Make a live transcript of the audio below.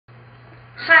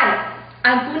Hi,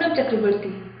 I'm Poonam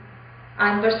C.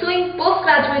 I'm pursuing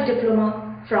postgraduate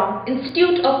diploma from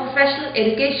Institute of Professional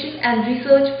Education and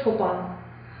Research, Bhopal.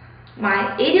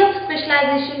 My area of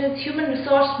specialization is human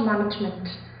resource management,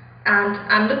 and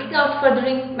I'm looking out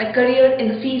furthering my career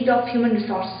in the field of human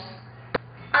resources.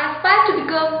 I aspire to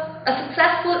become a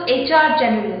successful HR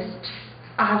generalist.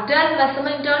 I have done my summer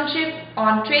internship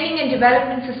on training and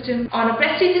development system on a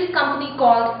prestigious company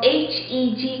called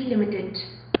HEG Limited.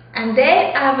 And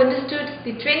there I have understood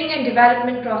the training and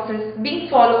development process being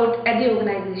followed at the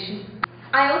organization.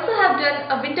 I also have done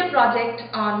a winter project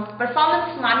on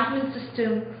performance management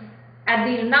system at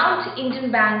the renowned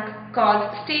Indian bank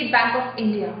called State Bank of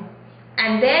India.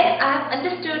 And there I have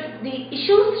understood the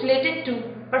issues related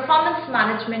to performance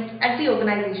management at the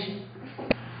organization.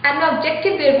 And my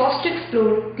objective there was to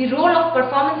explore the role of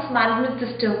performance management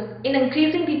system in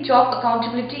increasing the job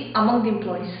accountability among the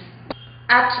employees.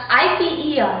 At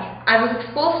IPER, I was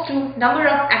exposed to number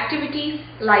of activities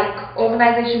like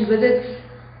organization visits,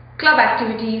 club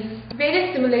activities,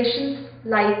 various simulations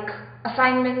like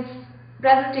assignments,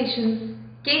 presentations,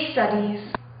 case studies,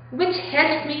 which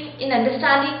helped me in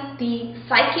understanding the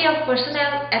psyche of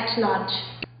personnel at large.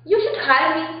 You should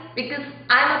hire me because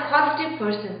I am a positive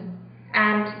person,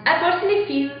 and I personally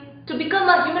feel to become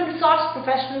a human resource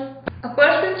professional, a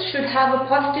person should have a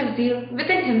positive zeal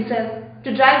within himself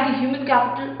to drive the human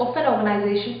capital of an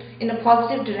organization in a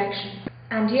positive direction.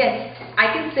 And yes,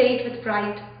 I can say it with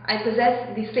pride, I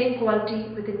possess the same quality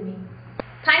within me.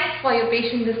 Thanks for your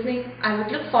patient listening. I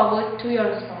would look forward to your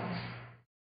response.